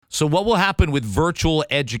So what will happen with virtual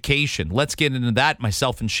education? Let's get into that.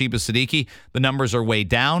 Myself and Sheba Siddiqui. The numbers are way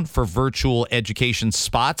down for virtual education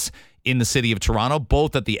spots in the city of Toronto,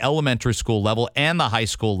 both at the elementary school level and the high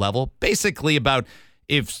school level. Basically about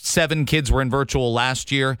if 7 kids were in virtual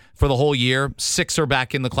last year for the whole year, 6 are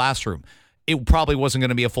back in the classroom. It probably wasn't going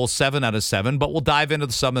to be a full 7 out of 7, but we'll dive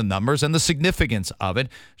into some of the numbers and the significance of it.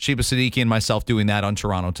 Sheba Siddiqui and myself doing that on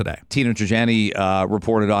Toronto Today. Tina Trajani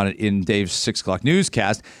reported on it in Dave's 6 o'clock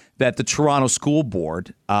newscast that the Toronto School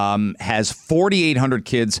Board has 4,800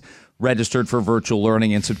 kids registered for virtual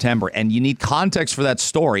learning in September. And you need context for that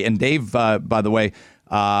story. And Dave, by the way,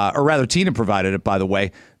 or rather Tina provided it, by the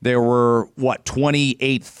way, there were,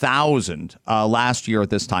 28,000 last year at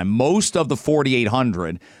this time. Most of the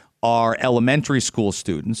 4,800 are elementary school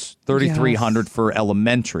students, 3,300 for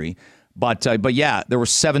elementary. But yeah, there were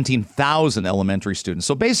 17,000 elementary students.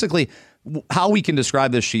 So basically, how we can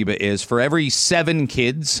describe this, Sheba, is for every 7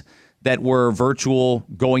 kids that were virtual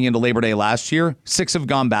going into Labor Day last year, 6 have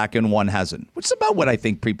gone back and 1 hasn't, which is about what I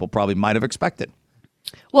think people probably might have expected.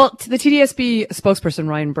 Well, the TDSB spokesperson,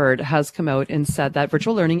 Ryan Bird, has come out and said that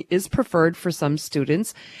virtual learning is preferred for some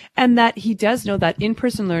students and that he does know that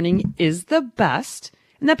in-person learning is the best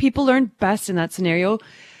and that people learn best in that scenario.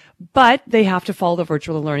 But they have to follow the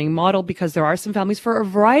virtual learning model because there are some families for a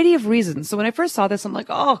variety of reasons. So when I first saw this, I'm like,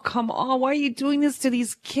 oh, come on. Why are you doing this to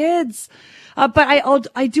these kids? But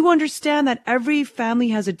I do understand that every family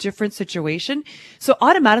has a different situation. So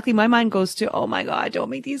automatically my mind goes to, oh my God,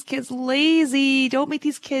 don't make these kids lazy. Don't make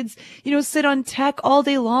these kids, sit on tech all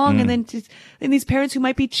day long. And then these parents who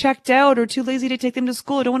might be checked out or too lazy to take them to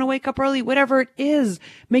school, or don't want to wake up early, whatever it is,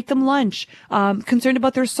 make them lunch, concerned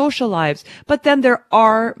about their social lives. But then there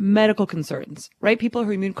are medical concerns, right? People who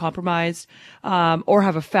are immune compromised, or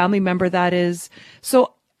have a family member that is.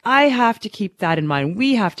 So I have to keep that in mind.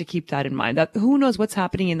 We have to keep that in mind, that who knows what's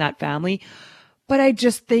happening in that family. But I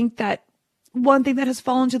just think that one thing that has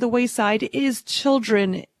fallen to the wayside is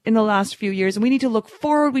children in the last few years. And we need to look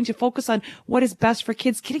forward. We need to focus on what is best for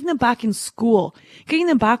kids, getting them back in school, getting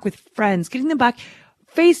them back with friends, getting them back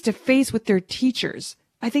face to face with their teachers.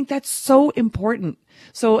 I think that's so important.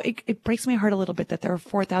 So it breaks my heart a little bit that there are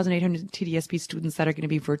 4,800 TDSB students that are going to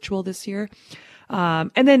be virtual this year.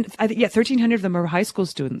 And then I think, 1,300 of them are high school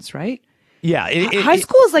students, right? Yeah. High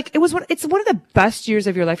school is it's one of the best years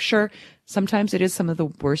of your life. Sure. Sometimes it is some of the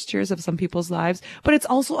worst years of some people's lives, but it's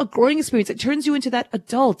also a growing experience. It turns you into that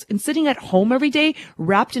adult, and sitting at home every day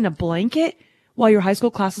wrapped in a blanket while your high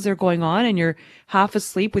school classes are going on and you're half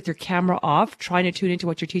asleep with your camera off, trying to tune into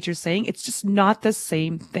what your teacher's saying. It's just not the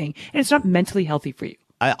same thing. And it's not mentally healthy for you.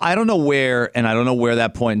 I don't know where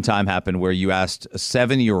that point in time happened where you asked a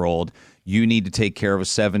 7-year-old, you need to take care of a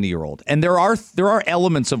 70-year-old. And there are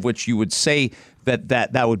elements of which you would say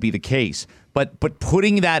that would be the case. But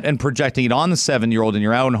putting that and projecting it on the 7-year-old in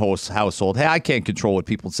your own household, hey, I can't control what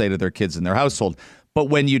people say to their kids in their household. But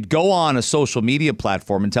when you'd go on a social media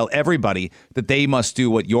platform and tell everybody that they must do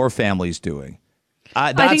what your family's doing,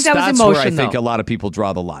 I think that was that's emotion, where I think though. a lot of people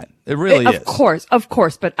draw the line. It really is. Of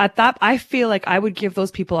course. But at that, I feel like I would give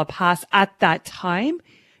those people a pass at that time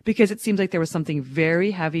because it seems like there was something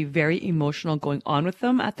very heavy, very emotional going on with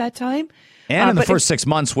them at that time. And in the first 6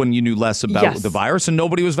 months when you knew less about the virus and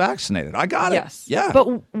nobody was vaccinated. I got it. Yes. Yeah.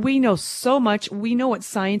 But we know so much. We know what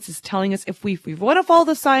science is telling us. If we want to follow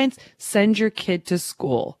the science, send your kid to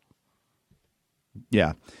school.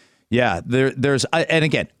 Yeah. Yeah, there's and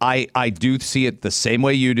again, I do see it the same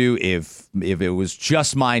way you do. If it was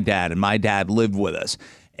just my dad and my dad lived with us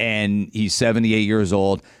and he's 78 years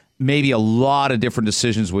old, maybe a lot of different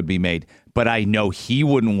decisions would be made. But I know he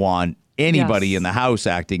wouldn't want anybody in the house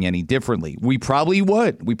acting any differently. We probably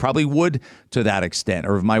would to that extent.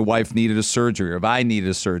 Or if my wife needed a surgery, or if I needed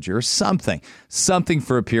a surgery, or something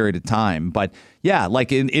for a period of time. But yeah,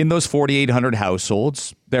 like in those 4,800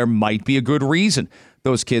 households, there might be a good reason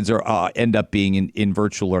those kids are end up being in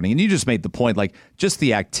virtual learning. And you just made the point, like just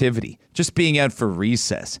the activity, just being out for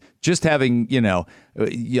recess, just having,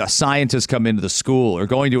 scientists come into the school or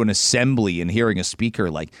going to an assembly and hearing a speaker.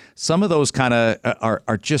 Like some of those kind of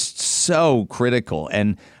are just so critical.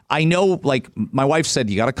 And I know, like my wife said,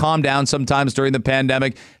 you got to calm down sometimes during the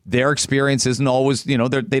pandemic. Their experience isn't always,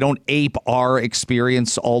 they don't ape our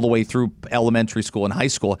experience all the way through elementary school and high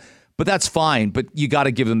school. But that's fine. But you got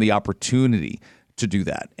to give them the opportunity to do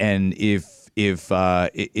that. And if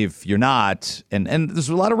you're not, and there's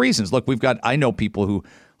a lot of reasons. Look, I know people who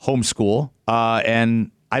homeschool,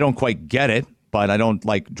 and I don't quite get it, but I don't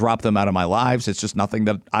drop them out of my lives. It's just nothing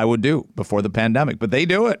that I would do before the pandemic, but they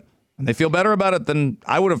do it and they feel better about it than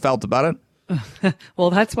I would have felt about it. Well,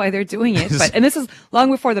 that's why they're doing it. And this is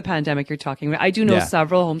long before the pandemic you're talking. I do know Yeah.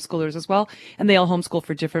 several homeschoolers as well, and they all homeschool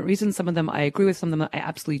for different reasons. Some of them I agree with, some of them I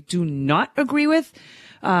absolutely do not agree with.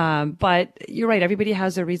 But you're right. Everybody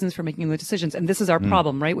has their reasons for making the decisions. And this is our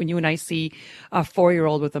problem, right? When you and I see a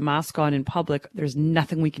 4-year-old with a mask on in public, there's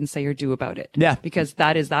nothing we can say or do about it. Yeah. Because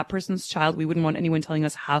that is that person's child. We wouldn't want anyone telling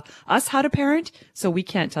us how to parent. So we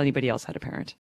can't tell anybody else how to parent.